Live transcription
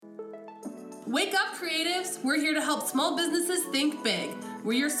Wake up, creatives! We're here to help small businesses think big.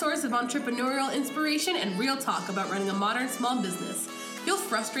 We're your source of entrepreneurial inspiration and real talk about running a modern small business. Feel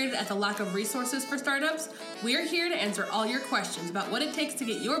frustrated at the lack of resources for startups? We're here to answer all your questions about what it takes to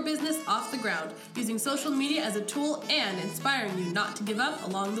get your business off the ground, using social media as a tool and inspiring you not to give up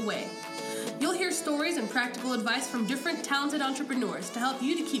along the way. You'll hear stories and practical advice from different talented entrepreneurs to help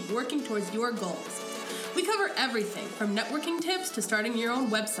you to keep working towards your goals. We cover everything from networking tips to starting your own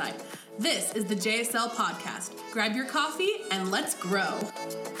website. This is the JSL Podcast. Grab your coffee and let's grow.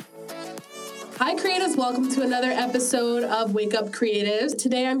 Hi, creatives. Welcome to another episode of Wake Up Creatives.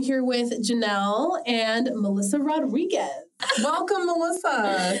 Today I'm here with Janelle and Melissa Rodriguez. Welcome,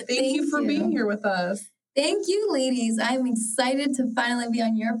 Melissa. Thank you for being here with us. Thank you, ladies. I'm excited to finally be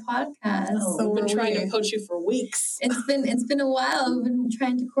on your podcast. So we've been trying to poach you for weeks. It's been a while. We've been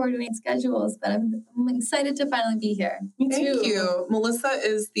trying to coordinate schedules, but I'm excited to finally be here. Me too. Thank you. Melissa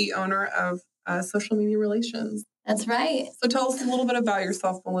is the owner of Social Media Relations. That's right. So tell us a little bit about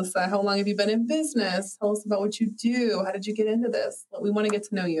yourself, Melissa. How long have you been in business? Tell us about what you do. How did you get into this? We want to get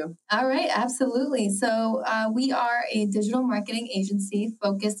to know you. All right, absolutely. So we are a digital marketing agency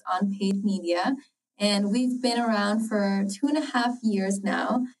focused on paid media. And we've been around for 2.5 years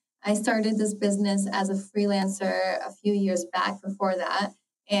now. I started this business as a freelancer a few years back before that.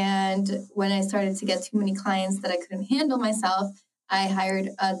 And when I started to get too many clients that I couldn't handle myself, I hired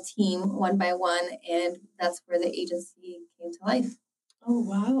a team one by one, and that's where the agency came to life. Oh,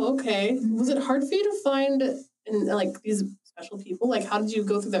 wow. Okay. Was it hard for you to find these special people? How did you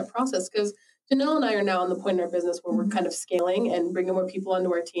go through that process? Because Janelle and I are now on the point in our business where we're kind of scaling and bringing more people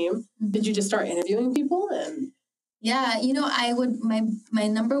onto our team. Did you just start interviewing people? Yeah, I would, my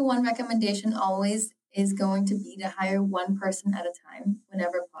number one recommendation always is going to be to hire one person at a time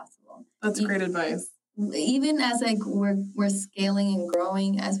whenever possible. That's great advice. Even as we're scaling and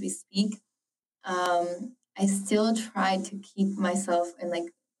growing as we speak, I still try to keep myself and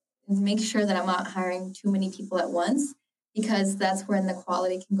make sure that I'm not hiring too many people at once, because that's when the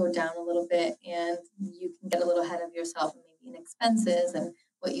quality can go down a little bit and you can get a little ahead of yourself and maybe in expenses and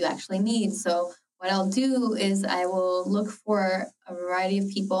what you actually need. So what I'll do is I will look for a variety of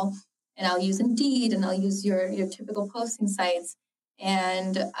people, and I'll use Indeed and I'll use your typical posting sites.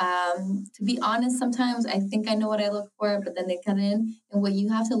 And to be honest, sometimes I think I know what I look for, but then they come in, and what you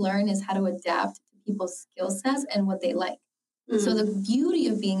have to learn is how to adapt to people's skill sets and what they like. Mm-hmm. So the beauty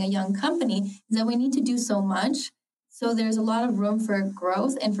of being a young company is that we need to do so much. So there's a lot of room for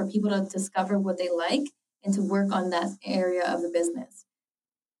growth and for people to discover what they like and to work on that area of the business.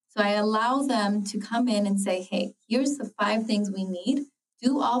 So I allow them to come in and say, hey, here's the 5 things we need.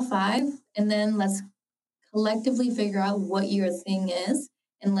 Do all 5, and then let's collectively figure out what your thing is,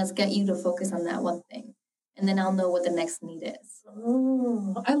 and let's get you to focus on that one thing. And then I'll know what the next need is.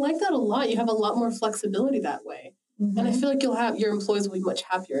 Oh, I like that a lot. You have a lot more flexibility that way. Mm-hmm. And I feel like your employees will be much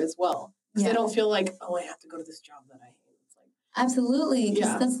happier as well. Because they don't feel like, oh, I have to go to this job that I hate. Absolutely,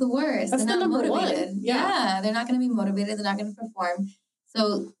 because that's the worst. That's they're not motivated. One. Yeah, they're not going to be motivated. They're not going to perform.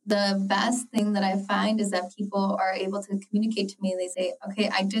 So the best thing that I find is that people are able to communicate to me. They say, okay,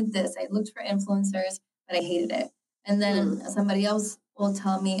 I did this. I looked for influencers, but I hated it. And then somebody else will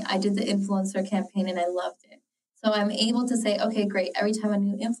tell me, I did the influencer campaign and I loved it. So I'm able to say, okay, great. Every time a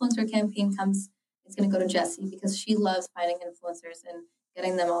new influencer campaign comes, it's going to go to Jessie because she loves finding influencers and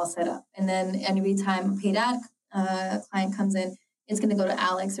getting them all set up. And then every time a paid ad client comes in, it's going to go to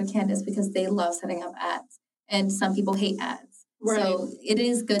Alex or Candace because they love setting up ads. And some people hate ads. Right. So it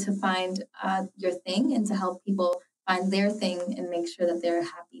is good to find your thing and to help people find their thing and make sure that they're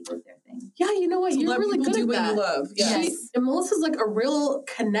happy with their thing. Yeah, you know what? You're really good at that. What you love. Yes. And Melissa's a real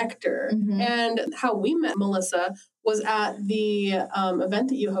connector. Mm-hmm. And how we met Melissa was at the event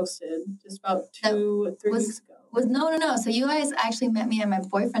that you hosted just about 2-3 weeks ago. No. So you guys actually met me at my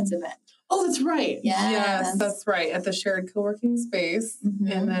boyfriend's event. Oh, that's right. Yes, that's right. At the shared co-working space.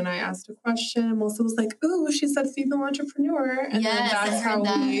 Mm-hmm. And then I asked a question, and Melissa was like, ooh, she said female entrepreneur. And then that's how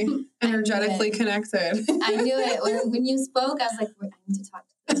we energetically connected. I knew it. When you spoke, I was like, I need to talk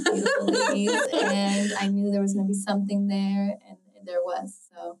to those beautiful ladies. And I knew there was going to be something there, and there was.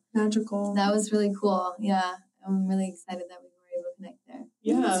 So magical. That was really cool. Yeah. I'm really excited that we were able to connect there.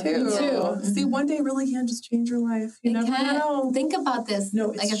 Yeah, me too. Mm-hmm. See, one day really can just change your life. You never know. Think about this.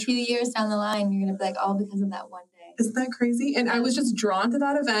 No, a few years down the line, you're going to be like, all because of that one day. Isn't that crazy? And I was just drawn to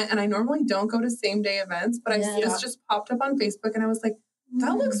that event, and I normally don't go to same day events, but this just popped up on Facebook, and I was like,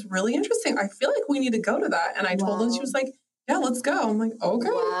 that looks really interesting. I feel like we need to go to that. And I told her, and she was like, yeah, let's go. I'm like, okay.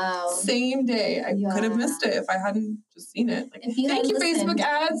 Wow. Same day. I could have missed it if I hadn't just seen it. If you thank you, listened. Facebook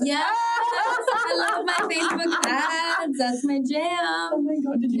ads. Yeah. I love my Facebook ads. That's my jam. Oh my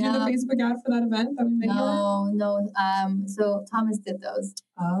God. Did you do the Facebook ad for that event that we made? No. So Thomas did those.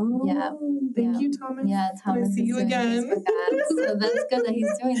 Oh. Yeah. Thank you, Thomas. Yeah, Thomas. I see you again. Facebook ads. So that's good that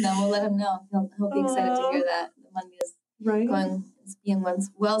he's doing them. We'll let him know. He'll be excited to hear that the money is being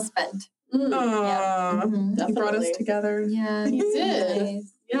well spent. Yeah. He brought us together. Yeah, he did.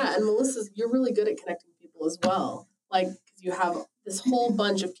 Nice. Yeah, and Melissa, you're really good at connecting people as well. Like, because you have this whole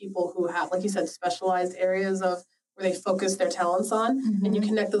bunch of people who have, like you said, specialized areas of where they focus their talents on, and you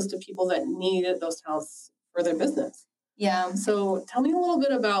connect those to people that need those talents for their business. Yeah. So tell me a little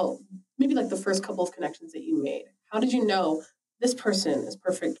bit about maybe like the first couple of connections that you made. How did you know this person is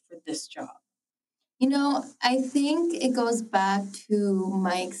perfect for this job? I think it goes back to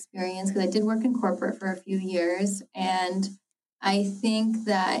my experience because I did work in corporate for a few years. And I think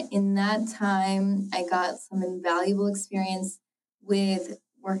that in that time, I got some invaluable experience with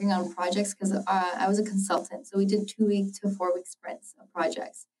working on projects because I was a consultant. So we did 2-week to 4-week sprints of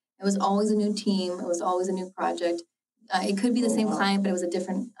projects. It was always a new team. It was always a new project. It could be the same client, but it was a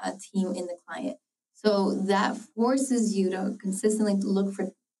different team in the client. So that forces you to consistently look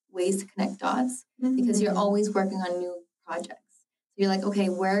for ways to connect dots because you're always working on new projects. So you're like, okay,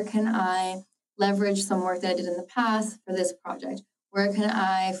 where can I leverage some work that I did in the past for this project? Where can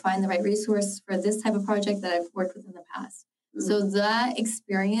I find the right resource for this type of project that I've worked with in the past? So that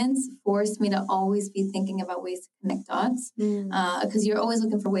experience forced me to always be thinking about ways to connect dots because you're always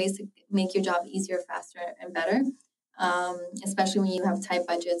looking for ways to make your job easier, faster, and better, especially when you have tight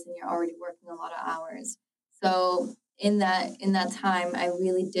budgets and you're already working a lot of hours. So in that time, I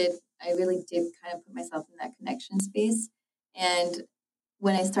really did kind of put myself in that connection space. And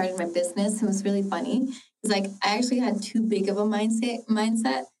when I started my business, it was really funny. It's like I actually had too big of a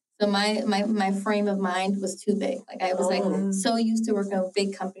mindset. So my frame of mind was too big. Like I was like so used to working with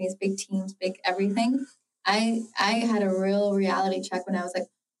big companies, big teams, big everything. I had a real reality check when I was like,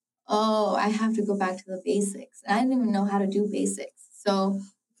 oh, I have to go back to the basics. And I didn't even know how to do basics. So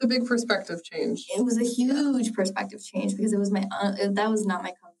a big perspective change. It was a huge perspective change because it was that was not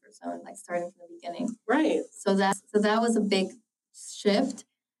my comfort zone, like starting from the beginning. Right. So that was a big shift.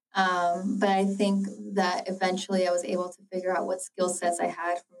 But I think that eventually I was able to figure out what skill sets I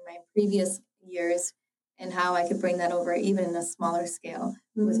had from my previous years and how I could bring that over even in a smaller scale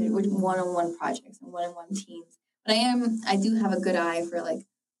with one-on-one projects and one-on-one teams. But I do have a good eye for like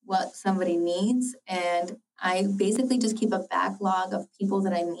what somebody needs, and I basically just keep a backlog of people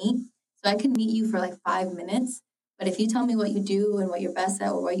that I meet. So I can meet you for like 5 minutes, but if you tell me what you do and what you're best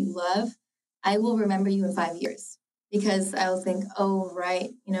at or what you love, I will remember you in 5 years because I'll think, oh,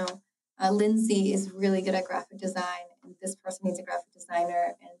 right, Lindsay is really good at graphic design and this person needs a graphic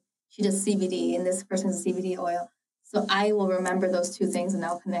designer and she does CBD and this person's CBD oil. So I will remember those two things and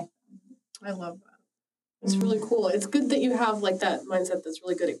I'll connect them. I love that. It's really cool. It's good that you have like that mindset that's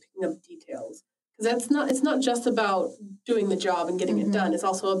really good at picking up details. Because it's not just about doing the job and getting it done. It's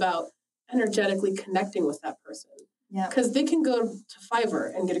also about energetically connecting with that person. Yeah. Because they can go to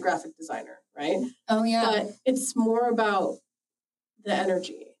Fiverr and get a graphic designer, right? Oh, yeah. But it's more about the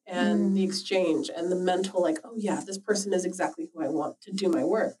energy and the exchange and the mental, like, oh, yeah, this person is exactly who I want to do my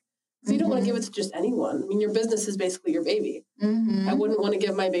work. So you don't want to give it to just anyone. I mean, your business is basically your baby. I wouldn't want to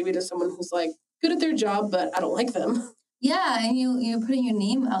give my baby to someone who's like good at their job, but I don't like them. Yeah, and you're putting your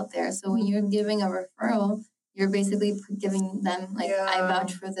name out there. So when you're giving a referral, you're basically giving them like, I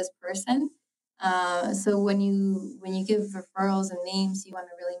vouch for this person. So when you give referrals and names, you want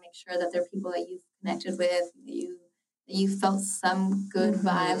to really make sure that they're people that you've connected with, that you felt some good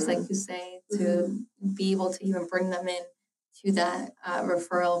vibes, like you say, to be able to even bring them in to that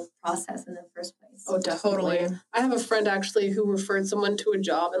referral process in the first place. Oh, definitely. I have a friend actually who referred someone to a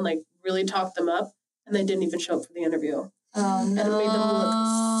job and like really talked them up, and they didn't even show up for the interview. Oh, no. And it made them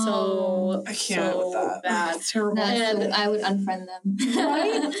look so with bad. That's terrible. And I would unfriend them.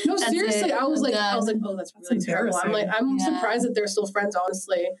 Right? No, seriously. I was like, oh, that's really terrible. I'm surprised that they're still friends,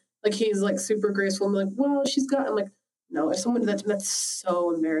 honestly. Like, he's like super graceful. I'm like, well, I'm like, no, if someone did that to me, that's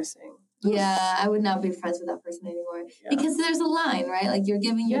so embarrassing. Yeah, I would not be friends with that person anymore. Yeah. Because there's a line, right? Like, you're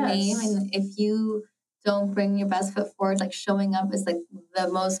giving your name, and if you don't bring your best foot forward, like showing up is like the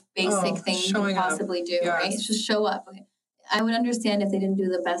most basic thing you can possibly do, right? It's just show up. Okay. I would understand if they didn't do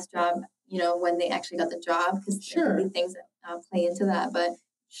the best job, when they actually got the job, because there could be things that play into that. But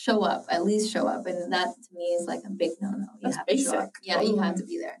show up, at least show up, and that to me is like a big no-no. That's basic. To show up. Yeah, you have to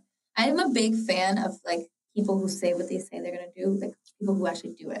be there. I am a big fan of like people who say what they say they're gonna do, like people who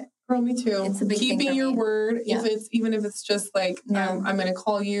actually do it. Girl, me too. It's a big thing Keeping for your me. word, even if it's just like, I'm going to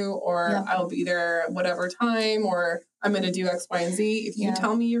call you, or I'll be there at whatever time, or I'm going to do X, Y, and Z. If you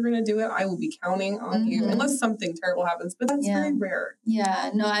tell me you're going to do it, I will be counting on you, unless something terrible happens. But that's very rare.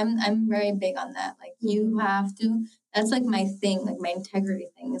 Yeah, no, I'm very big on that. Like, you have to. That's like my thing, like my integrity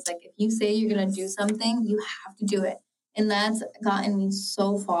thing. Is like, if you say you're going to do something, you have to do it. And that's gotten me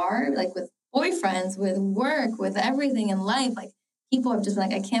so far, like with boyfriends, with work, with everything in life. Like, people have just been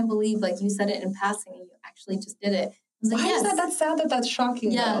like, I can't believe, like, you said it in passing and you actually just did it. I was like, why is that? That's sad that's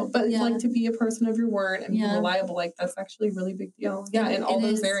shocking, though. But like, to be a person of your word and be reliable, like, that's actually a really big deal. Yeah, in all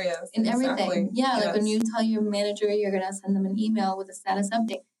those areas. In everything. Yeah, like when you tell your manager you're going to send them an email with a status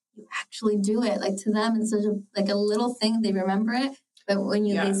update, you actually do it. Like, to them, it's such a little thing. They remember it. But when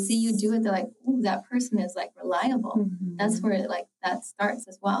they see you do it, they're like, ooh, that person is, like, reliable. Mm-hmm. That's where, like, that starts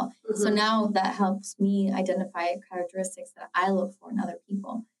as well. Mm-hmm. So now that helps me identify characteristics that I look for in other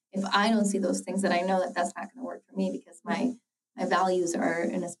people. If I don't see those things, that I know that that's not going to work for me, because my values are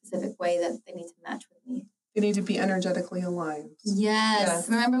in a specific way that they need to match with me. They need to be energetically aligned. Yes.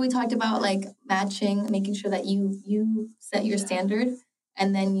 Remember we talked about, like, matching, making sure that you set your standard,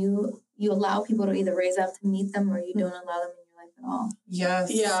 and then you allow people to either raise up to meet them, or you don't allow them in your life at all.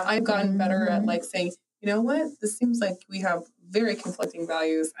 Yes. Yeah. I've gotten better at, like, saying, you know what? This seems like we have very conflicting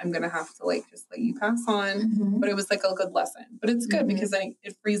values. I'm going to have to, like, just let you pass on. Mm-hmm. But it was, like, a good lesson. But it's good because then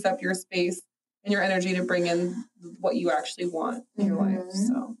it frees up your space and your energy to bring in what you actually want in your life.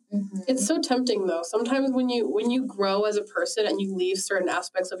 So it's so tempting, though. Sometimes when you grow as a person and you leave certain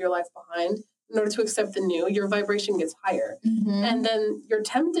aspects of your life behind in order to accept the new, your vibration gets higher. Mm-hmm. And then you're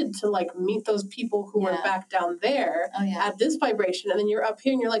tempted to, like, meet those people who are back down there at this vibration. And then you're up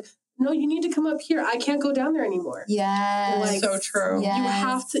here and you're like, no, you need to come up here. I can't go down there anymore. Yeah. Like, so true. You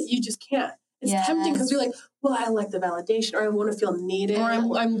have to, you just can't. It's tempting because you're like, well, I like the validation, or I want to feel needed. Or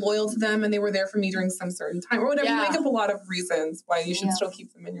I'm loyal to them and they were there for me during some certain time, or whatever. You make up a lot of reasons why you should still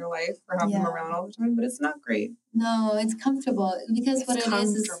keep them in your life or have them around all the time, but it's not great. No, it's comfortable, because what it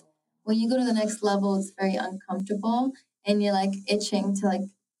is when you go to the next level, it's very uncomfortable, and you're, like, itching to, like,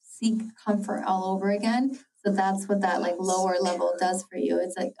 seek comfort all over again. So that's what that, like, lower level does for you.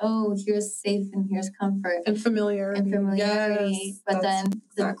 It's like, oh, here's safe and here's comfort. And familiarity. Yes, but then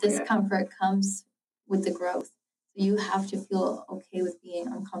the discomfort comes with the growth. So you have to feel okay with being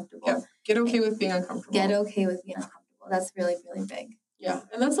uncomfortable. Yep. Get okay with being uncomfortable. That's really, really big. Yeah,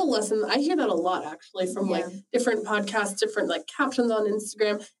 and that's a lesson. I hear that a lot, actually, from, like, different podcasts, different, like, captions on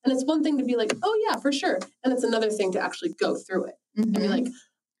Instagram. And it's one thing to be like, oh, yeah, for sure. And it's another thing to actually go through it and be like,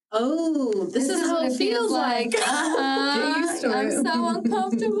 oh, this is how it feels like. Get used to it. I'm so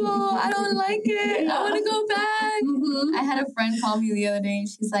uncomfortable. I don't like it. I want to go back. Mm-hmm. I had a friend call me the other day, and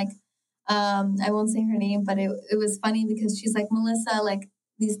she's like, I won't say her name, but it was funny because she's like, Melissa, like,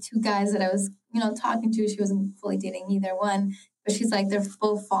 these two guys that I was, talking to, she wasn't fully dating either one, but she's like, they're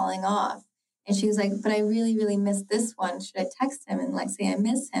both falling off. And she was like, but I really, really miss this one. Should I text him and, like, say I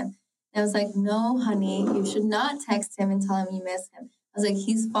miss him? And I was like, no, honey, you should not text him and tell him you miss him. I was like,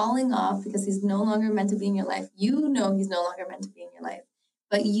 he's falling off because he's no longer meant to be in your life. You know he's no longer meant to be in your life.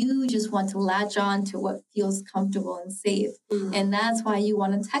 But you just want to latch on to what feels comfortable and safe. Mm-hmm. And that's why you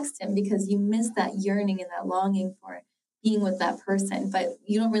want to text him, because you miss that yearning and that longing for being with that person. But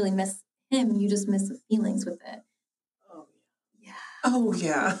you don't really miss him. You just miss the feelings with it. Oh,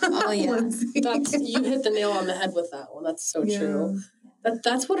 yeah. You hit the nail on the head with that one. That's so true.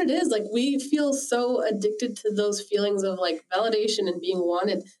 That's what it is. Like, we feel so addicted to those feelings of, like, validation and being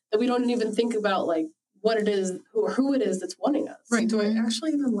wanted that we don't even think about, like, what it is or who it is that's wanting us. Right. Do I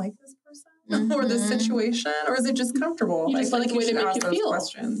actually even like this person or this situation, or is it just comfortable? You just like the way they make you feel.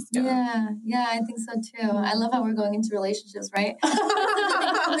 Questions. Yeah, I think so too. I love how we're going into relationships, right?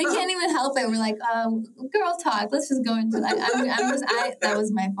 We can't even help it. We're like, girl talk. Let's just go into that. That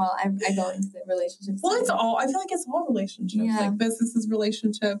was my fault. I go into the relationships. Well, I feel like it's all relationships, like businesses,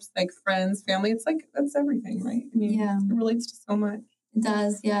 relationships, like friends, family. It's like, that's everything, right? I mean, it relates to so much. It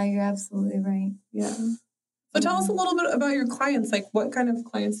does. Yeah, you're absolutely right. Yeah. So tell us a little bit about your clients. Like, what kind of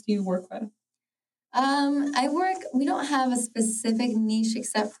clients do you work with? We don't have a specific niche,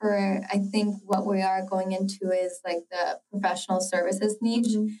 except for, I think what we are going into is, like, the professional services niche.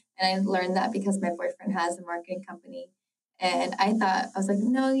 Mm-hmm. And I learned that because my boyfriend has a marketing company. And I was like,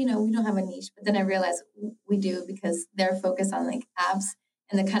 no, we don't have a niche. But then I realized we do, because they're focused on, like, apps,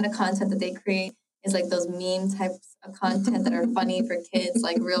 and the kind of content that they create is, like, those meme types of content that are funny for kids,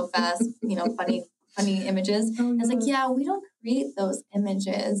 like, real fast, funny images. Oh, yeah. I was like, we don't create those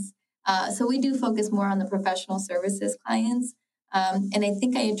images. So we do focus more on the professional services clients. And I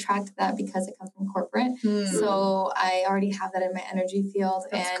think I attract that because it comes from corporate. So I already have that in my energy field.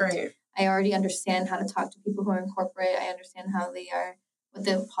 That's great. I already understand how to talk to people who are in corporate. I understand how they are, what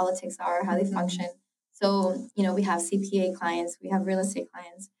the politics are, how they function. So, we have CPA clients, we have real estate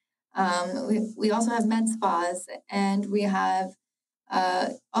clients. We also have med spas, and we have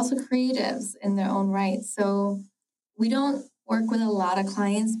also creatives in their own right. So we don't work with a lot of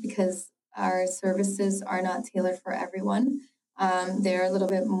clients because our services are not tailored for everyone. They're a little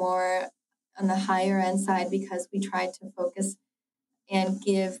bit more on the higher end side because we try to focus and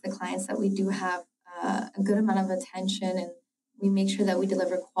give the clients that we do have a good amount of attention, and we make sure that we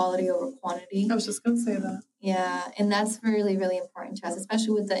deliver quality over quantity. I was just going to say that. Yeah, and that's really, really important to us,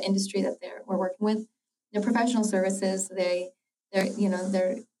 especially with the industry that we're working with. The professional services, they've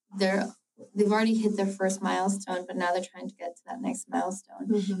already hit their first milestone, but now they're trying to get to that next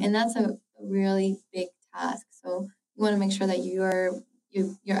milestone, and that's a really big task. So you want to make sure that you're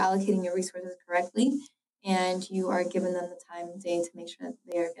allocating your resources correctly, and you are giving them the time of day to make sure that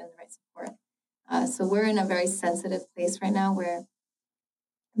they are getting the right support. So we're in a very sensitive place right now where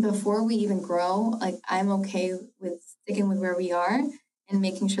before we even grow, like I'm okay with sticking with where we are and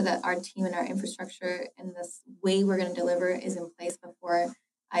making sure that our team and our infrastructure and this way we're going to deliver is in place before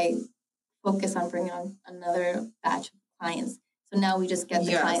I focus on bringing on another batch of clients. So now we just get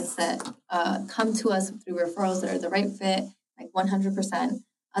the clients that come to us through referrals that are the right fit, like 100%.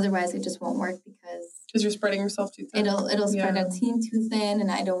 Otherwise, it just won't work because you're spreading yourself too thin. It'll spread our team too thin,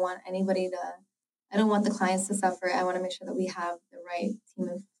 and I don't want I don't want the clients to suffer. I want to make sure that we have the right team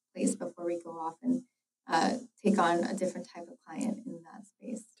in place before we go off and take on a different type of client in that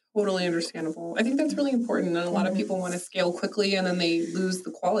space. Totally understandable. I think that's really important. And a lot of people want to scale quickly and then they lose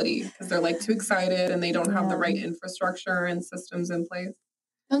the quality because they're like too excited and they don't have the right infrastructure and systems in place.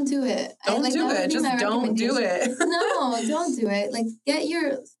 Don't do it. Don't do it. Just don't do it. No, don't do it. Like get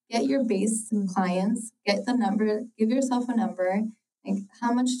your base clients, get the number, give yourself a number. Like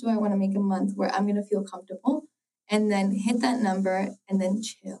how much do I want to make a month where I'm going to feel comfortable, and then hit that number and then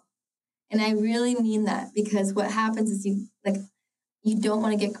chill. And I really mean that, because what happens is you don't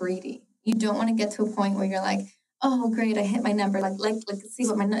want to get greedy. You don't want to get to a point where you're like, oh, great, I hit my number. Like see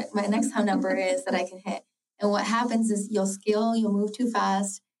what my next time number is that I can hit. And what happens is you'll scale, you'll move too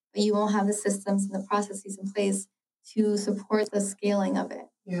fast, but you won't have the systems and the processes in place to support the scaling of it.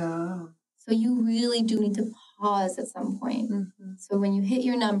 Yeah. So you really do need to pause at some point. So when you hit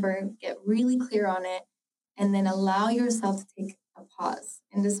your number, get really clear on it, and then allow yourself to take a pause.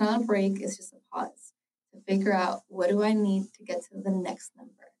 And it's not a break, it's just a pause to figure out, what do I need to get to the next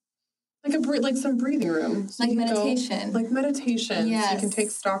number? Like some breathing room. So like meditation. Like meditation. Yes. So you can take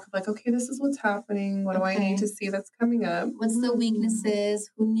stock of like, okay, this is what's happening. What do I need to see that's coming up? What's the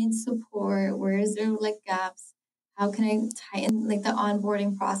weaknesses? Who needs support? Where is there like gaps? How can I tighten like the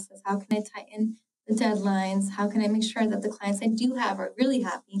onboarding process? How can I tighten the deadlines? How can I make sure that the clients I do have are really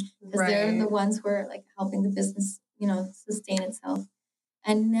happy, because they're the ones who are like helping the business, sustain itself.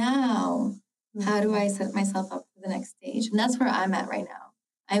 And now, how do I set myself up for the next stage? And that's where I'm at right now.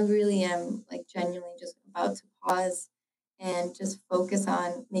 I really am like genuinely just about to pause and just focus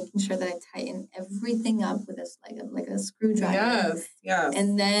on making sure that I tighten everything up with like a screwdriver. Yes.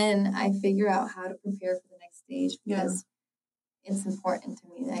 And then I figure out how to prepare for the next stage, because it's important to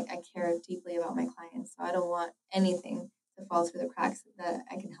me. Like I care deeply about my clients, so I don't want anything to fall through the cracks that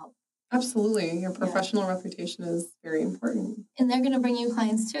I can help. Absolutely. Your professional reputation is very important. And they're going to bring you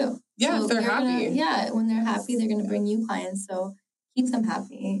clients too. Yeah, so if they're happy. When they're happy, they're going to bring you clients. So keep them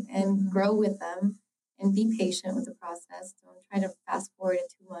happy and grow with them, and be patient with the process. Don't try to fast forward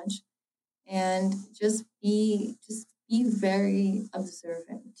it too much, and just be very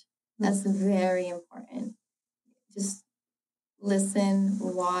observant. That's very important. Just listen,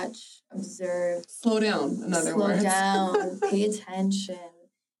 watch, observe. Slow down, in other words. Slow down, pay attention.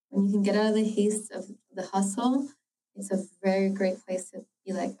 When you can get out of the haste of the hustle, it's a very great place to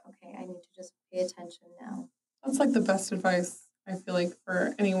be like, okay, I need to just pay attention now. That's like the best advice, I feel like,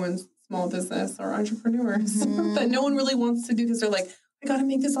 for anyone's small business or entrepreneurs that no one really wants to do, because they're like, I got to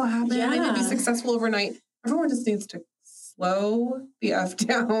make this all happen. I need to be successful overnight. Everyone just needs to slow the F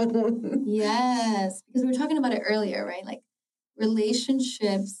down. Yes, because we were talking about it earlier, right? Like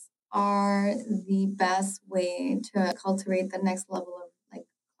relationships are the best way to cultivate the next level of like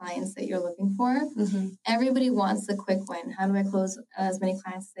clients that you're looking for. Everybody wants the quick win. How do I close as many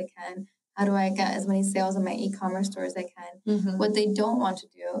clients as I can? How do I get as many sales in my e-commerce store as I can? What they don't want to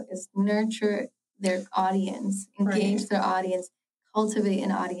do is nurture their audience, engage their audience, cultivate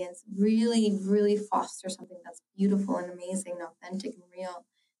an audience, really, really foster something that's beautiful and amazing and authentic and real.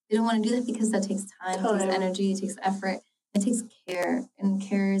 They don't want to do that because that takes time, it takes energy, it takes effort. It takes care, and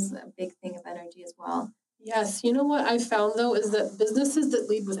care is a big thing of energy as well. Yes. You know what I found, though, is that businesses that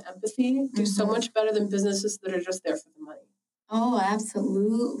lead with empathy do so much better than businesses that are just there for the money. Oh,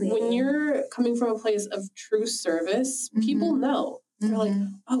 absolutely. When you're coming from a place of true service, people know. They're like,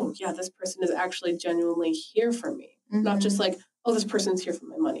 oh, yeah, this person is actually genuinely here for me. Not just like, oh, this person's here for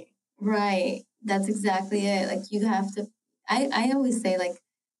my money. Right. That's exactly it. Like, you have to, I always say, like,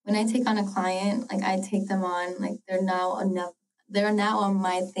 when I take on a client, like, I take them on, like, they're now on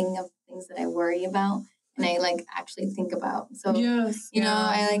my thing of things that I worry about and I, like, actually think about. So, you know,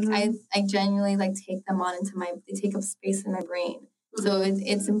 I genuinely, like, take them on into they take up space in my brain. So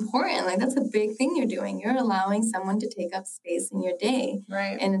it's important. Like, that's a big thing you're doing. You're allowing someone to take up space in your day.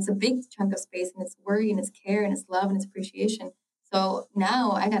 Right. And it's a big chunk of space, and it's worry and it's care and it's love and it's appreciation. So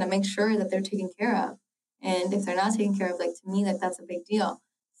now I got to make sure that they're taken care of. And if they're not taken care of, like, to me, like, that's a big deal.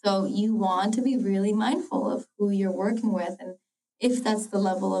 So you want to be really mindful of who you're working with, and if that's the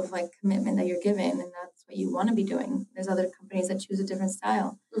level of, like, commitment that you're given, and that's what you want to be doing. There's other companies that choose a different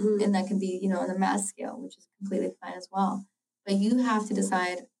style, and that can be, you know, on the mass scale, which is completely fine as well. But you have to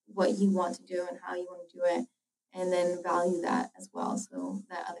decide what you want to do and how you want to do it, and then value that as well, so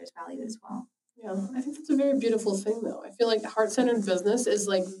that others value it as well. Yeah, I think that's a very beautiful thing, though. I feel like heart-centered business is,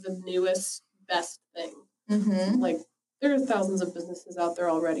 like, the newest, best thing. Like, there are thousands of businesses out there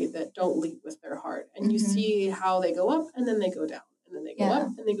already that don't lead with their heart. And you see how they go up and then they go down. And then they go up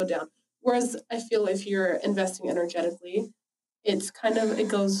and they go down. Whereas I feel if you're investing energetically, it's kind of, it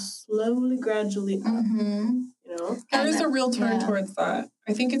goes slowly, gradually up. You know? There is a real turn towards that.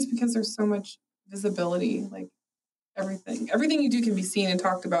 I think it's because there's so much visibility, like everything you do can be seen and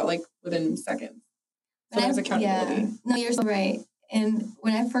talked about, like, within seconds. So there's accountability. No, you're so right. And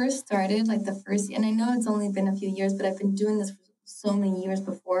when I first started, like, and I know it's only been a few years, but I've been doing this for so many years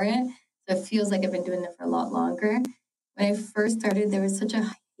before it. So it feels like I've been doing it for a lot longer. When I first started, there was such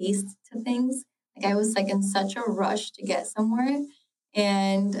a haste to things. Like, I was, like, in such a rush to get somewhere.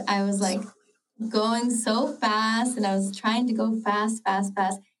 And I was, like, going so fast, and I was trying to go fast.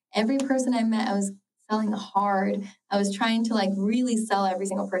 Every person I met, I was selling hard. I was trying to, like, really sell every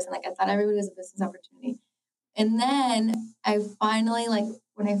single person. Like, I thought everybody was a business opportunity. And then I finally, like,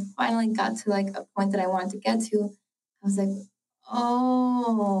 when I finally got to, like, a point that I wanted to get to, I was like,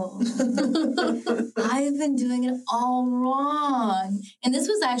 oh, I've been doing it all wrong. And this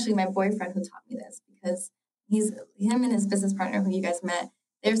was actually my boyfriend who taught me this, because him and his business partner who you guys met,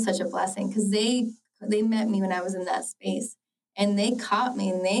 they're such a blessing, because they met me when I was in that space. And they caught me,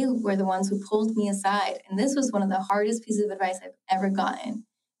 and they were the ones who pulled me aside. And this was one of the hardest pieces of advice I've ever gotten.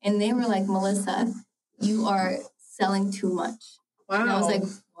 And they were like, Melissa, you are selling too much. Wow. And I was like,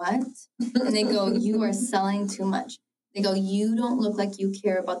 what? And they go, you are selling too much. They go, you don't look like you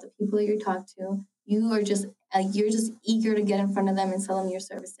care about the people that you talk to. You are just, you're just eager to get in front of them and sell them your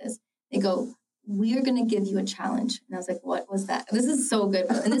services. They go, we're going to give you a challenge. And I was like, what was that? This is so good.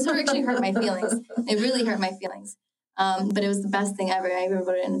 And this actually hurt my feelings. It really hurt my feelings. But it was the best thing ever. I even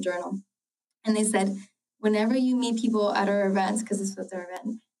wrote it in a journal. And they said, whenever you meet people at our events, because this was their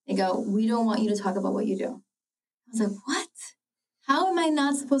event, they go, we don't want you to talk about what you do. I was like, what? How am I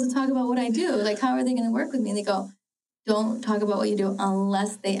not supposed to talk about what I do? Like, how are they going to work with me? And they go, don't talk about what you do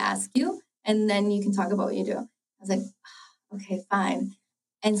unless they ask you, and then you can talk about what you do. I was like, okay, fine.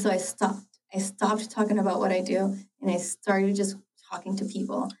 And so I stopped. I stopped talking about what I do, and I started just talking to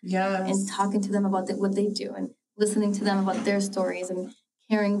people. Yes. And talking to them about what they do, and listening to them about their stories, and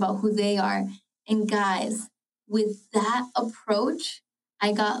caring about who they are. And guys, with that approach,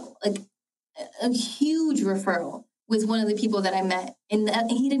 I got, like, a huge referral with one of the people that I met. And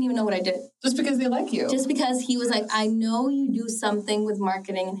he didn't even know what I did. Just because they like you. Just because he was like, I know you do something with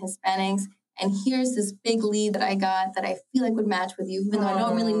marketing and Hispanics, and here's this big lead that I got that I feel like would match with you, even though I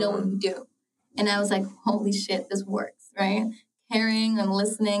don't really know what you do. And I was like, holy shit, this works, right? Caring and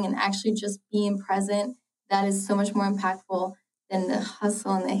listening and actually just being present, that is so much more impactful than the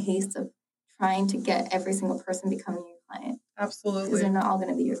hustle and the haste of trying to get every single person becoming your client. Absolutely. Because they're not all going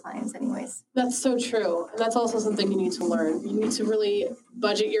to be your clients anyways. That's so true. And that's also something you need to learn. You need to really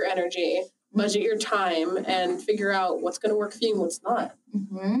budget your energy, budget your time, and figure out what's going to work for you and what's not.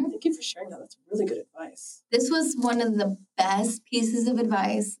 Thank you for sharing that. That's really good advice. This was one of the best pieces of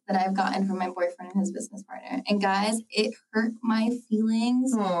advice that I've gotten from my boyfriend and his business partner. And guys, it hurt my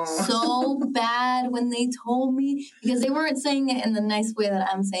feelings so bad when they told me, because they weren't saying it in the nice way that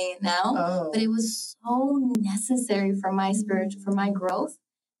I'm saying it now, but it was so necessary for my for my growth,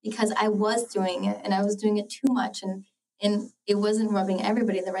 because I was doing it, and I was doing it too much, and it wasn't rubbing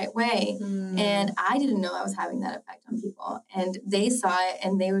everybody the right way. And I didn't know I was having that effect on people. And they saw it,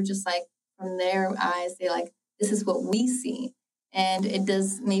 and they were just like, from their eyes, they like, this is what we see. And it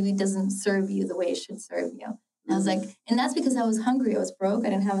doesn't serve you the way it should serve you. And I was like, and that's because I was hungry. I was broke. I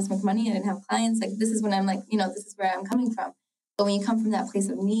didn't have as much money. I didn't have clients. Like, this is when I'm like, this is where I'm coming from. But when you come from that place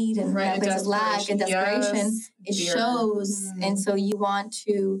of need and that place of lack and desperation, it shows. Mm-hmm. And so you want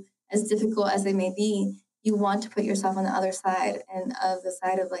to, as difficult as they may be, you want to put yourself on the other side and of the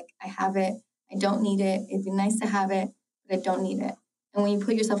side of like, I have it. I don't need it. It'd be nice to have it, but I don't need it. And when you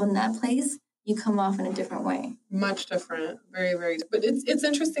put yourself in that place, you come off in a different way. Much different. Very, very. But it's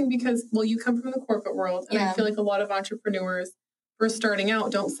interesting because, well, you come from the corporate world, and I feel like a lot of entrepreneurs first starting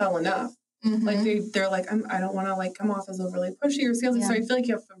out don't sell enough. Mm-hmm. Like they're like, I don't want to like come off as overly pushy or salesy. Yeah. So I feel like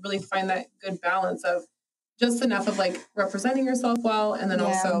you have to really find that good balance of just enough of like representing yourself well, and then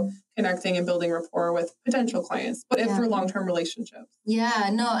also connecting and building rapport with potential clients, but for long-term relationships. Yeah,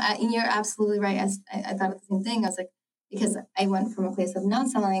 no, you're absolutely right. I thought of the same thing. I was like, because I went from a place of not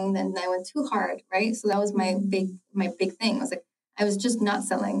selling, then I went too hard, right? So that was my big thing. I was like, I was just not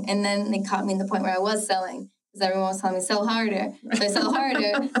selling. And then they caught me in the point where I was selling because everyone was telling me, sell harder. So I sell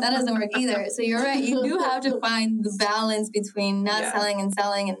harder. That doesn't work either. So you're right. You do have to find the balance between not selling and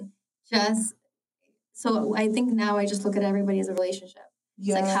selling and just... So I think now I just look at everybody as a relationship. It's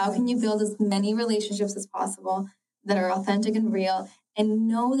like, how can you build as many relationships as possible that are authentic and real and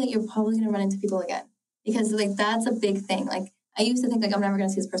know that you're probably going to run into people again? Because, like, that's a big thing. Like, I used to think, like, I'm never going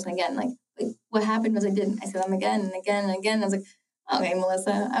to see this person again. Like, what happened was I didn't. I saw them again and again and again. And I was like, okay,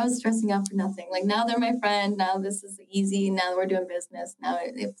 Melissa, I was stressing out for nothing. Like, now they're my friend. Now this is easy. Now we're doing business. Now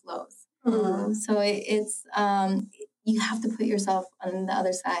it flows. Mm-hmm. So it's you have to put yourself on the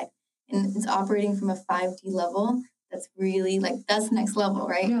other side. And it's operating from a 5D level. That's really, like, that's next level,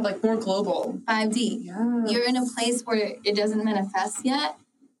 right? Yeah, like more global. 5D. Yeah. You're in a place where it doesn't manifest yet.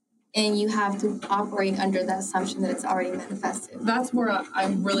 And you have to operate under that assumption that it's already manifested. That's where I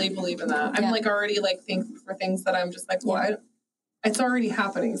really believe in that. I'm like already like thankful for things that I'm just like, well, it's already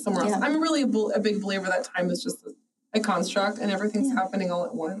happening somewhere else. I'm really a big believer that time is just a construct and everything's happening all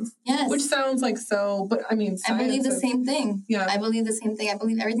at once. Yes. Which sounds like so, but I mean, I believe the same thing. Yeah. I believe the same thing. I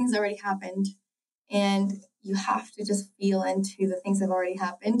believe everything's already happened. And you have to just feel into the things that have already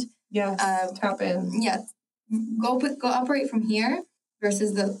happened. Yes. Tap in. Yeah. Go operate from here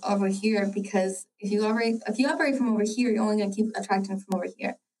versus the over here, because if you operate from over here, you're only going to keep attracting from over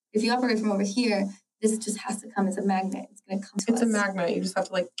here. If you operate from over here, this just has to come as a magnet. It's going to come to us. It's a magnet. You just have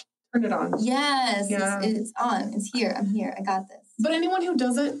to like turn it on. Yes. Yeah. It's on. It's here. I'm here. I got this. But anyone who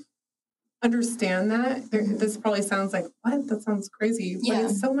doesn't understand that, this probably sounds like, what? That sounds crazy. But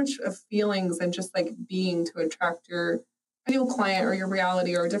it's so much of feelings and just like being to attract your ideal client or your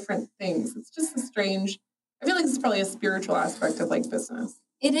reality or different things. It's just a strange... I feel like this is probably a spiritual aspect of like business.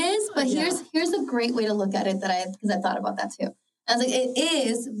 It is, but here's a great way to look at it because I thought about that too. I was like, it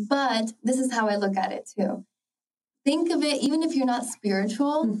is, but this is how I look at it too. Think of it, even if you're not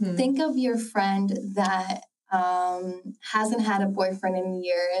spiritual, think of your friend that hasn't had a boyfriend in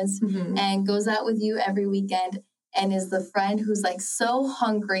years and goes out with you every weekend and is the friend who's like so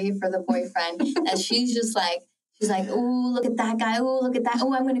hungry for the boyfriend that she's just like, she's like, oh, look at that guy. Oh, look at that.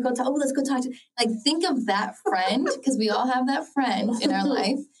 Oh, I'm going to go talk. Oh, let's go talk to... Like, think of that friend, because we all have that friend in our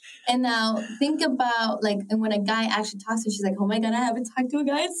life. And now think about, like, and when a guy actually talks to her, she's like, oh, my God, I haven't talked to a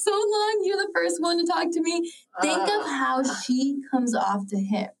guy in so long. You're the first one to talk to me. Think of how she comes off to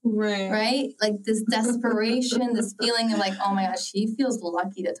him. Right? Like, this desperation, this feeling of, like, oh, my gosh, she feels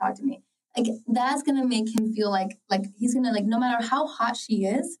lucky to talk to me. Like, that's going to make him feel like he's going to, like, no matter how hot she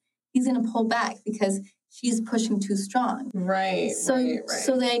is, he's going to pull back because she's pushing too strong. Right. So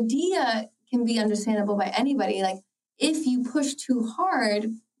the idea can be understandable by anybody. Like, if you push too hard,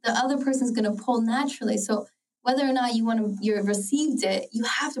 the other person's going to pull naturally. So whether or not you received it, you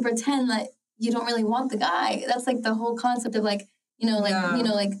have to pretend like you don't really want the guy. That's like the whole concept of like,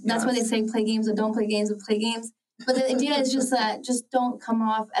 that's why they say play games or don't play games or play games. But the idea is just that just don't come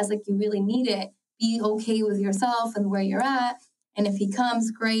off as like you really need it. Be okay with yourself and where you're at. And if he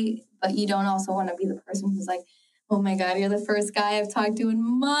comes, great. But you don't also want to be the person who's like, oh my God, you're the first guy I've talked to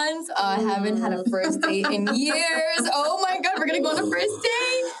in months. Oh, I haven't had a first date in years. Oh my God, we're going to go on a first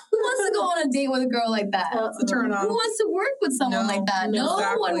date. Who wants to go on a date with a girl like that? It's a turn on. Who wants to work with someone like that? No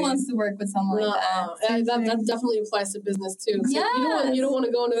one wants to work with someone like that. That definitely applies to business too. Yes. You don't want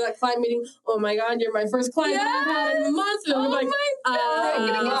to go into that client meeting. Oh my God, you're my first client I've had in months. And I'm like,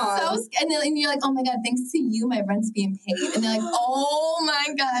 and you're like, oh my God, thanks to you, my rent's being paid. And they're like, oh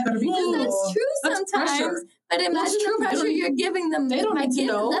my God, because that's true sometimes. But imagine the pressure you're giving them. They don't need to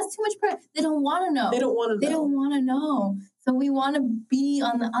know. That's too much pressure. They don't want to know. They don't want to know. So we want to be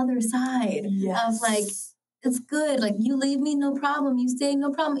on the other side of like, it's good. Like, you leave me, no problem. You stay,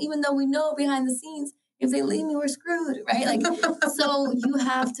 no problem. Even though we know behind the scenes, If they leave me, we're screwed, right? Like, so you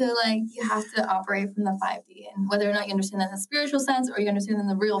have to operate from the 5D, and whether or not you understand that in the spiritual sense or you understand it in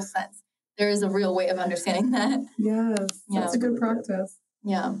the real sense, there is a real way of understanding that. Yes, that's a good practice.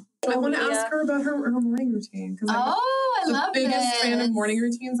 Yeah. I want to ask her about her morning routine because I'm the biggest fan of morning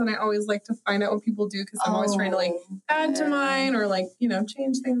routines, and I always like to find out what people do because I'm always trying to like add to mine or like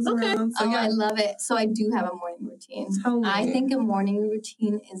change things around. So I love it. So I do have a morning routine. Tell me. I think a morning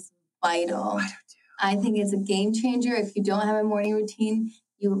routine is vital. I do too. I think it's a game changer. If you don't have a morning routine,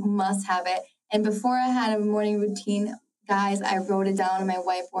 you must have it. And before I had a morning routine, guys, I wrote it down on my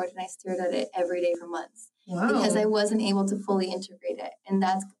whiteboard and I stared at it every day for months. Wow. Because I wasn't able to fully integrate it. And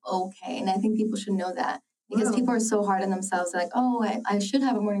that's okay. And I think people should know that. Because people are so hard on themselves. Like, I should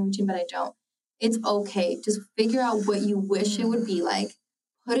have a morning routine, but I don't. It's okay. Just figure out what you wish it would be like.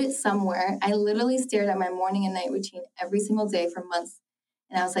 Put it somewhere. I literally stared at my morning and night routine every single day for months.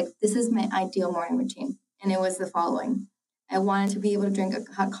 And I was like, this is my ideal morning routine. And it was the following. I wanted to be able to drink a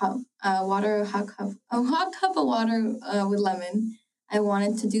hot cup of water with lemon. I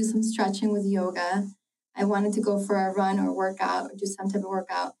wanted to do some stretching with yoga. I wanted to go for a run or workout or do some type of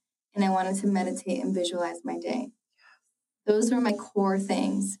workout. And I wanted to meditate and visualize my day. Those were my core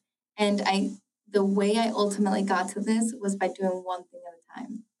things. And the way I ultimately got to this was by doing one thing at a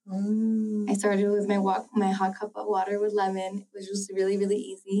time. I started with my hot cup of water with lemon, which was really, really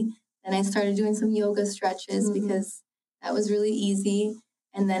easy. Then I started doing some yoga stretches because that was really easy.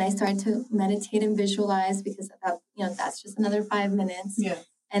 And then I started to meditate and visualize because that's just another 5 minutes. Yeah.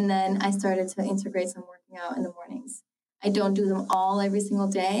 And then I started to integrate some working out in the mornings. I don't do them all every single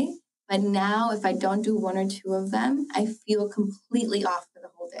day, but now if I don't do one or two of them, I feel completely off for the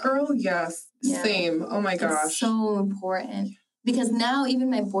whole day. Girl, yes. Yeah. Same. Oh my gosh. It's so important because now even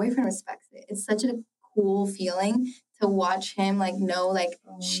my boyfriend respects it. It's such a cool feeling to watch him know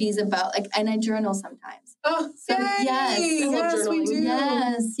she's about and I journal sometimes. Oh, so yay! Yes, we do.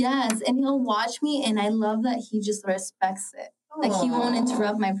 Yes. And he'll watch me and I love that he just respects it. Aww. Like he won't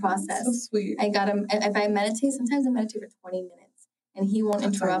interrupt my process. So sweet. I got him. If I meditate, sometimes I meditate for 20 minutes and he won't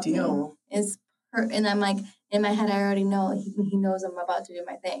interrupt me. And I'm like, in my head, I already know he knows I'm about to do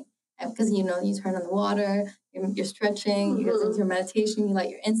my thing. Because, you turn on the water, you're stretching, you get into your meditation, you light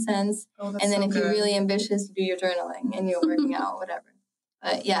your incense. And then if you're really ambitious, you do your journaling and you're working out, whatever.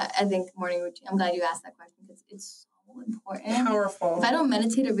 But yeah, I think morning routine, I'm glad you asked that question because it's so important. Powerful. If I don't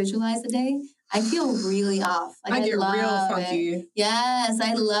meditate or visualize the day, I feel really off. I get real funky. It. Yes,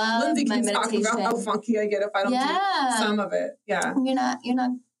 I love Lindsay my keeps meditation. talking about how funky I get if I don't do some of it. Yeah.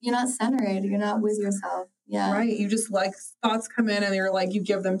 You're not centered. You're not with yourself. Yeah. Right. You just thoughts come in and you're you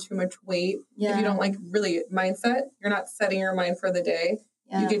give them too much weight. Yeah. If you don't really mindset, you're not setting your mind for the day.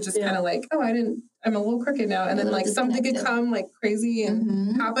 Yeah. You get just kind of I'm a little crooked now. And then something could come crazy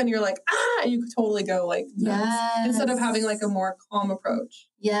and happen. You're and you could totally go nuts. Instead of having a more calm approach.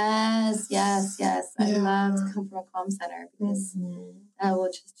 Yes. I love to come from a calm center because that will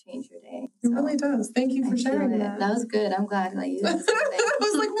just change your day. It really does. Thank you for sharing that. That was good. I'm glad you did It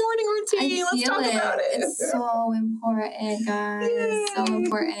was morning routine. Let's talk about it. It's so important, guys. Yay. So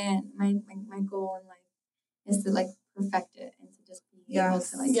important. My goal in life is to perfect it and to just be able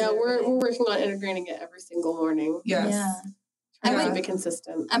to we're working on integrating it every single morning. Yes. Yeah. I want to be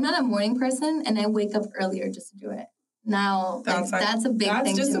consistent. I'm not a morning person and I wake up earlier just to do it. Now that's a big thing to me.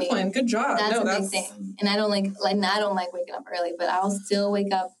 That's discipline. Good job. That's a big thing. And I don't I don't like waking up early, but I'll still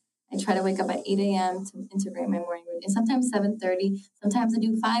wake up. I try to wake up at 8 a.m. to integrate my morning routine. Sometimes 7:30. Sometimes I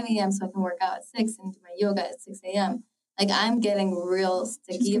do 5 a.m. so I can work out at 6 and do my yoga at 6 a.m. I'm getting real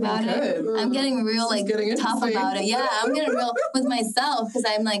sticky about it. I'm getting real tough about it. Yeah, I'm getting real with myself because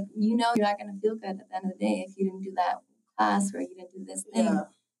I'm you're not going to feel good at the end of the day if you didn't do that class or you didn't do this thing. Yeah.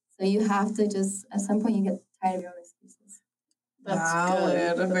 So you have to just, at some point, you get tired of your own excuses. That's valid.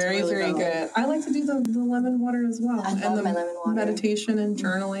 Good. That's very, very good. I like to do the lemon water as well. I love my lemon water. Meditation and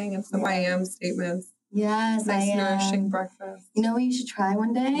journaling and some I am statements. Yes, nice nourishing breakfast. You know what you should try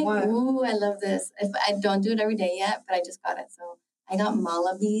one day? What? Ooh, I love this. If I don't do it every day yet, but I just got it. So I got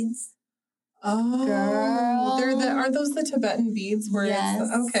mala beads. Oh, girl. Are those the Tibetan beads? Yes.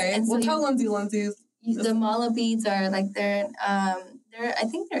 Okay. And well, tell Lindsay. The mala beads are they're I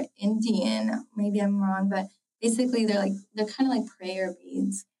think they're Indian. Maybe I'm wrong, but basically they're kind of prayer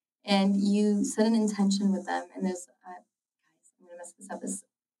beads, and you set an intention with them. And there's guys, I'm gonna mess this up. It's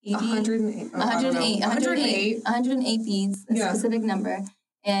 108 beads, a specific number,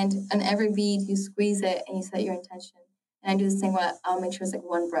 and on every bead you squeeze it and you set your intention. And I do this thing where I'll make sure it's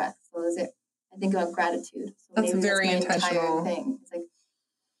one breath. So I think about gratitude. So that's very intentional. Entire thing. It's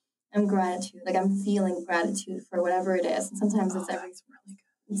I'm gratitude. I'm feeling gratitude for whatever it is. And sometimes it's every. That's really good.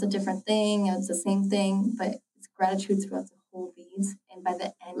 it's a different thing, it's the same thing, but it's gratitude throughout the whole beads. And by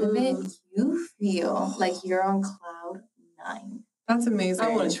the end of it, you feel like you're on cloud 9. That's amazing.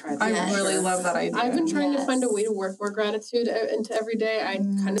 I want to try that. I really love that idea. I've been trying to find a way to work more gratitude into every day. I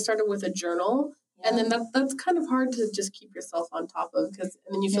kind of started with a journal. And then that's kind of hard to just keep yourself on top of, and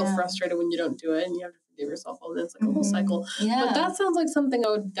then you feel frustrated when you don't do it and you have to forgive yourself. And then it's like a whole cycle. Yeah. But that sounds like something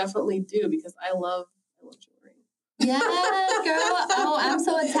I would definitely do because I love jewelry. Yeah, girl. Oh, I'm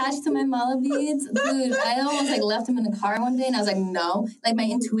so attached to my mala beads. Dude, I almost like left them in the car one day and I was like, no. Like my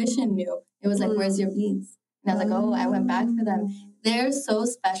intuition knew. It was like, where's your beads? And I was like, oh, I went back for them. They're so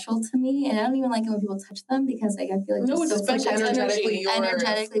special to me, and I don't even like it when people touch them because like I feel like it's so special,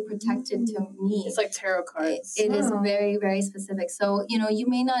 energetically protected to me. It's like tarot cards. It is very, very specific. So you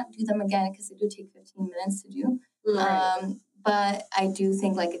may not do them again because they do take 15 minutes to do. Right. But I do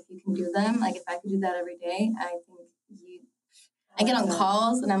think like if you can do them, like if I could do that every day, I think I get on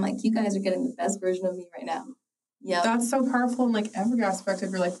calls and I'm like, you guys are getting the best version of me right now. Yeah, that's so powerful in like every aspect of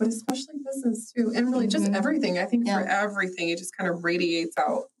your life, but especially business too, and really just everything. I think for everything, it just kind of radiates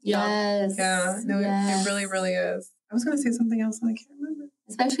out. Yes. Yeah. No, it really, really is. I was going to say something else and I can't remember.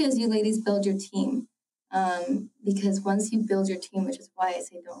 Especially as you ladies build your team, because once you build your team, which is why I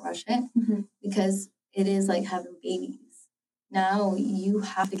say don't rush it, because it is like having babies. Now you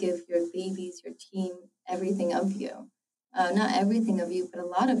have to give your babies, your team, everything of you. Not everything of you, but a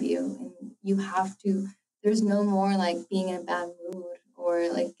lot of you, and you have to. There's no more like being in a bad mood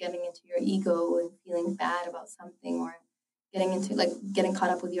or like getting into your ego and feeling bad about something or getting caught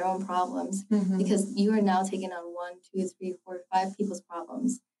up with your own problems because you are now taking on 1, 2, 3, 4, 5 people's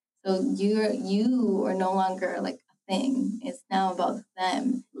problems. So you are no longer like a thing. It's now about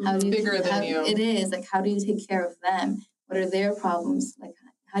them. How do you bigger than you? It is like how do you take care of them? What are their problems? Like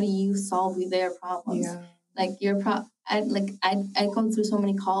how do you solve their problems? Yeah. Like I go through so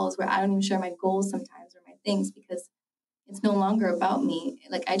many calls where I don't even share my goals sometimes. Things because it's no longer about me.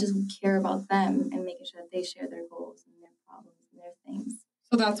 Like I just care about them and making sure that they share their goals and their problems and their things.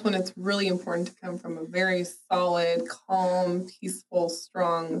 So that's when it's really important to come from a very solid, calm, peaceful,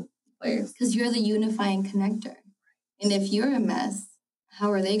 strong place. Because you're the unifying connector. And if you're a mess,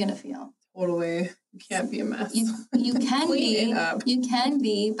 how are they going to feel? Totally. You can't be a mess. You can be. You can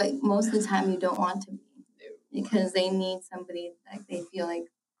be, but most of the time you don't want to be. Because they need somebody that they feel like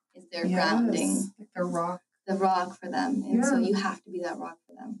is their grounding. Like their rock. The rock for them. And so you have to be that rock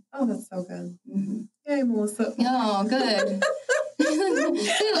for them. Oh, that's so good. Yay, Melissa. Oh, good.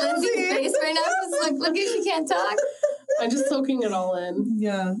 See Lindsay's face right now. It's like, look, she can't talk. I'm just soaking it all in.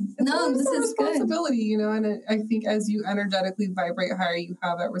 Yeah. No, this is responsibility, good. And I think as you energetically vibrate higher, you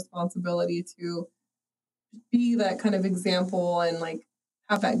have that responsibility to be that kind of example and like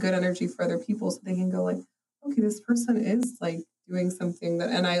have that good energy for other people so they can go like, okay, this person is like doing something that,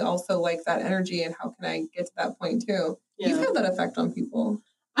 and I also like that energy and how can I get to that point too? Yeah. You've had that effect on people.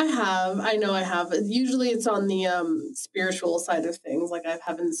 I know I have. Usually it's on the spiritual side of things. Like I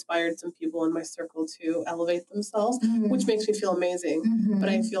have inspired some people in my circle to elevate themselves, which makes me feel amazing. But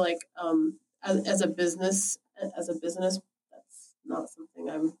I feel like as a business, that's not something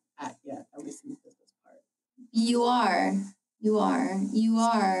I'm at yet, at least in the business part. You are. We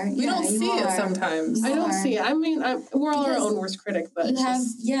don't see it sometimes. I don't see it. I mean, we're all our own worst critic, but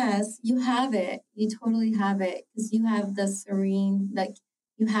you have it. You totally have it because you have the serene, like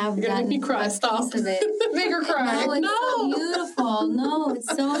you have. You're gonna make me cry. Stop. Of it. Make her cry. No, it's so beautiful. No,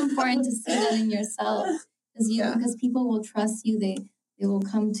 it's so important to see that in yourself because people will trust you. They will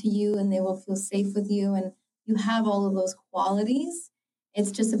come to you and they will feel safe with you, and you have all of those qualities.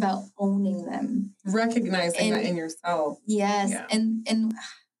 It's just about owning them. Recognizing that in yourself. Yes. Yeah. And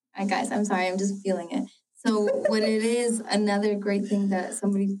guys, I'm sorry, I'm just feeling it. So what it is, another great thing that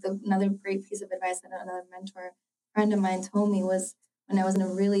another great piece of advice that another mentor friend of mine told me was when I was in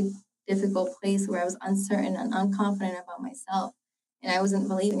a really difficult place where I was uncertain and unconfident about myself and I wasn't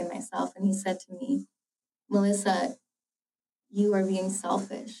believing in myself. And he said to me, Melissa, you are being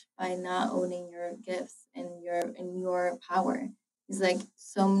selfish by not owning your gifts and your power. It's like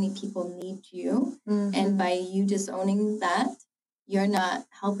so many people need you. And by you disowning that, you're not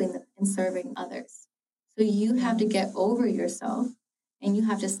helping them and serving others. So you have to get over yourself and you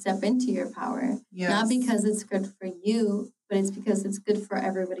have to step into your power. Yes. Not because it's good for you, but it's because it's good for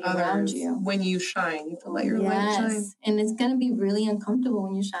everybody around you. When you shine, you have to let your light shine. And it's going to be really uncomfortable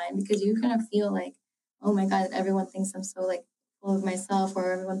when you shine because you're going to feel like, oh my God, everyone thinks I'm so like full of myself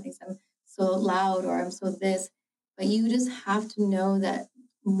or everyone thinks I'm so loud or I'm so this. But you just have to know that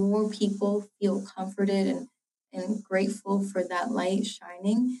more people feel comforted and grateful for that light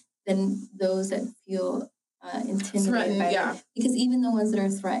shining than those that feel intimidated by it. Because even the ones that are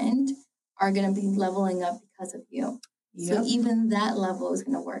threatened are going to be leveling up because of you. Yep. So even that level is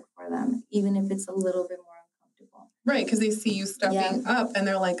going to work for them, even if it's a little bit more uncomfortable. Right, because they see you stepping up and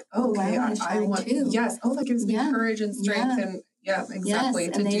they're like, oh, okay, I want to. Yes. Oh, that gives me courage and strength. And exactly.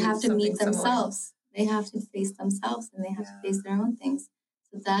 Yes, and they have to meet themselves. They have to face themselves and they have to face their own things.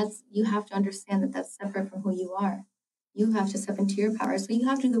 So you have to understand that that's separate from who you are. You have to step into your power. So you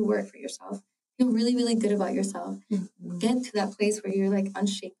have to do the work for yourself. Feel really, really good about yourself. Mm-hmm. Get to that place where you're like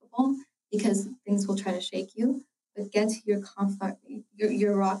unshakable, because things will try to shake you. But get to your comfort,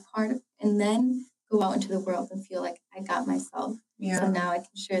 your rock part, and then go out into the world and feel like I got myself. Yeah. So now I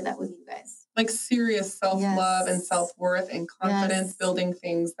can share that with you guys. Like serious self-love and self-worth and confidence building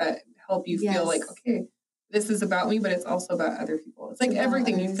things that help you feel like, okay, this is about me, but it's also about other people. It's like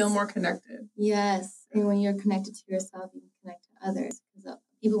everything. You feel more connected. Yes. And when you're connected to yourself, you can connect to others. Because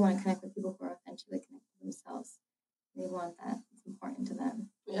people want to connect with people who are authentically connected to themselves. They want that. It's important to them.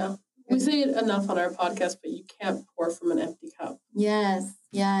 Yeah. We say it enough on our podcast, but you can't pour from an empty cup. Yes.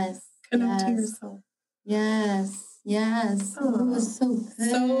 Connect to yourself. Yes. Oh, it was so good.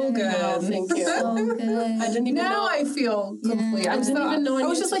 So good. Oh, thank you. So good. I didn't even know. I feel complete. I didn't even know. I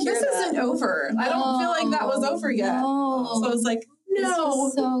was just like, this isn't over. No. I don't feel like that was over yet. No. So I was like, no. This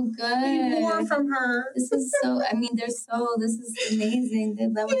was so good. Need more from her. This is so, this is amazing.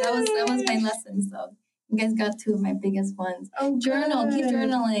 That was my lesson. So you guys got two of my biggest ones. Oh, journal. Keep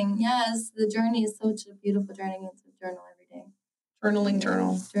journaling. Yes. The journey is such a beautiful journey. It's a journal every day. Journaling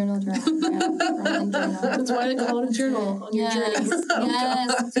journal. Journal. That's why they call it a journal on your journey.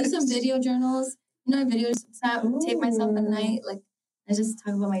 Yes. Do some video journals. You know, I tape myself at night. Like, I just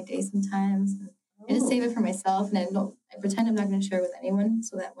talk about my day sometimes. I just save it for myself, and I pretend I'm not going to share it with anyone,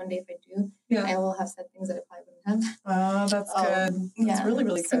 so that one day if I do, I will have said things that I probably wouldn't have. Oh, that's good. That's really,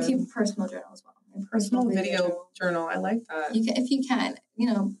 really good. So keep personal journal as well. Personal video journal. I like that. You can, if you can,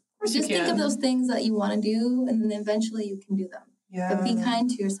 just think of those things that you want to do, and then eventually you can do them. Yeah. But be kind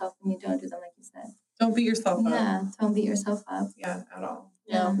to yourself when you don't do them, like you said. Don't beat yourself up. Yeah, don't beat yourself up. Yeah, at all.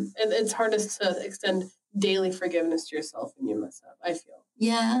 Yeah. And it's hardest to extend daily forgiveness to yourself when you mess up, I feel.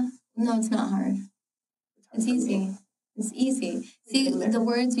 Yeah. No, it's not hard. It's easy. It's easy. See, the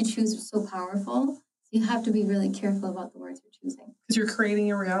words you choose are so powerful. So you have to be really careful about the words you're choosing. Because you're creating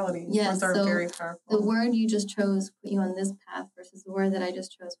your reality. Yes. Words are very powerful. The word you just chose put you on this path versus the word that I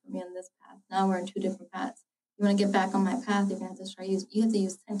just chose put me on this path. Now we're on two different paths. You want to get back on my path, you're going to have to you have to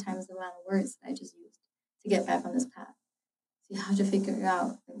use 10 times the amount of words that I just used to get back on this path. So you have to figure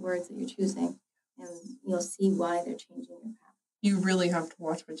out the words that you're choosing, and you'll see why they're changing your path. You really have to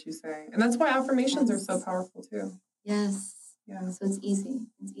watch what you say. And that's why affirmations are so powerful too. Yes. Yeah. So it's easy.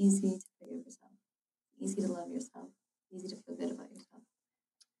 It's easy to forgive yourself. It's easy to love yourself. It's easy to feel good about yourself.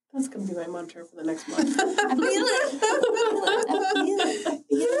 That's going to be my mantra for the next month. I feel it.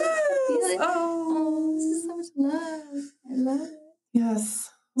 Yes. Oh, this is so much love. I love it. Yes.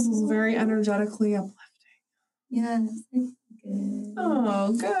 This is very energetically uplifting. Yes. Good.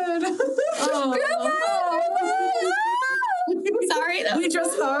 Oh, good. Sorry. We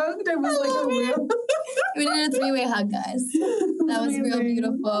just hugged. It was like a real... We did a 3-way hug, guys. That was real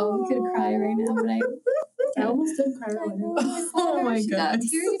beautiful. We could cry right now, but I almost did cry right now. Oh my God. It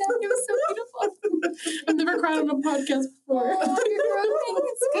was so beautiful. I've never cried on a podcast before. Oh, you're growing.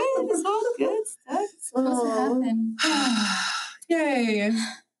 It's good. It's all good stuff. It's supposed to happen. Yay.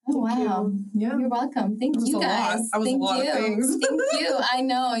 Oh, wow. Yeah. You're welcome. Thank you guys. Thank you. Thank you. I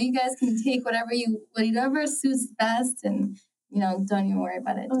know. You guys can take whatever suits best, and don't even worry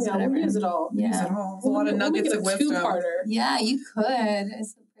about it. Just whatever. Use it all. Yeah. Use it all. There's a lot of nuggets of wisdom. Two-parter. Yeah, you could. I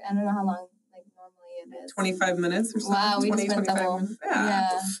don't know how long normally it is. 25 minutes or something. Wow, we just went double. Yeah.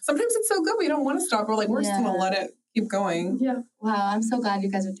 Sometimes it's so good we don't want to stop. We're like, we're just going to let it keep going. Yeah. Wow, I'm so glad you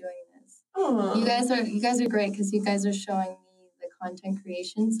guys are doing this. Aww. You guys are great because you guys are showing me the content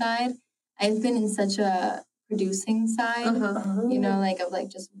creation side. I've been in such a producing side,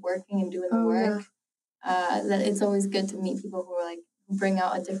 of just working and doing the work. Yeah. That it's always good to meet people who bring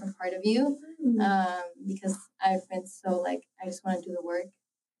out a different part of you. Because I've been so I just want to do the work.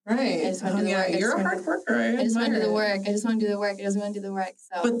 Right. I just want to do the work. You're a hard worker. I just want to do the work. I just want to do the work. I just want to do the work.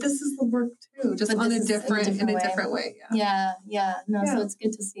 So, but this is the work too, just in a different way. Yeah. So it's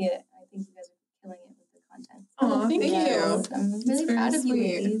good to see it. I think you guys are killing it with the content. Oh, thank you. I'm really proud of you,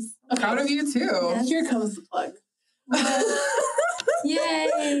 ladies. Proud of you too. Yes. Here comes the plug.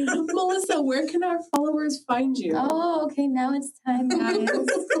 Yay! Melissa, where can our followers find you? Oh, okay. Now it's time, guys.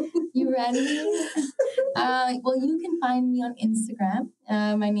 You ready? Well, you can find me on Instagram.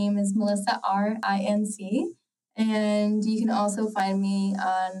 My name is Melissa RINC. And you can also find me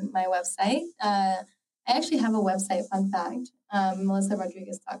on my website, I actually have a website, fun fact,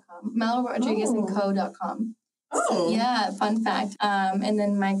 melissarodriguez.com, melissarodriguezandco.com. Oh. So, yeah, fun fact. And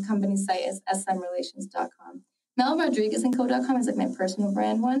then my company site is smrelations.com. melissarodriguezandco.com is like my personal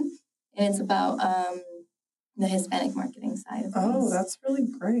brand one, and it's about the Hispanic marketing side of things. Oh, that's really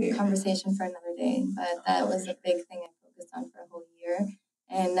great. Conversation for another day, but that was a big thing I focused on for a whole year.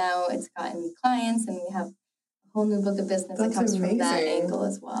 And now it's gotten me clients, and we have a whole new book of business that comes from that angle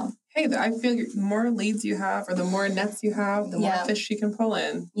as well. Hey, I feel the more leads you have or the more nets you have, the more fish you can pull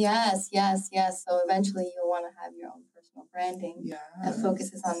in. Yes. So eventually you'll want to have your own personal branding that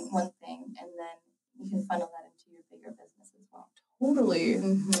focuses on one thing, and then you can funnel that into your bigger business as well. Totally.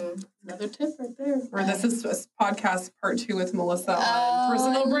 Mm-hmm. Another tip right there. Or this is a podcast part 2 with Melissa on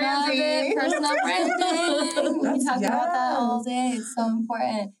personal branding. Personal branding. We can talk about that all day. It's so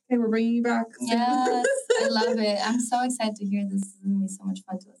important. Hey, we're bringing you back. Yes, I love it. I'm so excited to hear this. It's going to be so much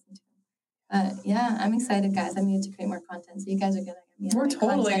fun to listen to. But yeah, I'm excited, guys. I need to create more content. So you guys are going to get me on We're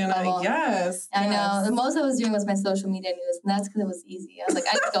totally going to, yes. I know. The most I was doing was my social media news, and that's because it was easy. I was like,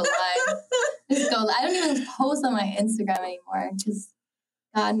 I could go live. I don't even post on my Instagram anymore because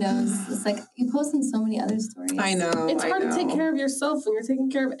God knows. It's like you post in so many other stories. I know. It's hard to take care of yourself when you're taking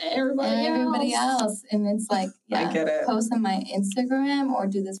care of everybody else. And it's like, I get it. Post on my Instagram or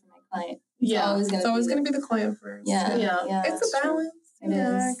do this for my client. It's always going to be the client first. Yeah. It's a balance. It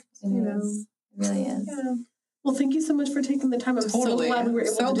is. It really is. Yeah. Well, thank you so much for taking the time. I'm so glad we were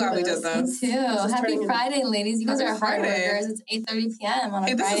able to do this. We did this. Me too. Happy Friday, ladies. You guys are hard workers. It's 8:30 p.m. on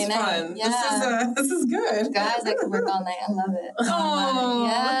a Friday night. Fun. Yeah. This is good. Guys, I could work all night. I love it. Oh.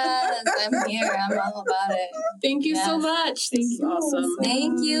 Yes, I'm here. I'm all about it. Thank you so much. This is awesome.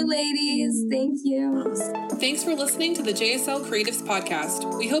 Thank you, ladies. Thank you. Thanks for listening to the JSL Creatives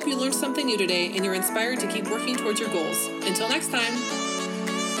Podcast. We hope you learned something new today and you're inspired to keep working towards your goals. Until next time.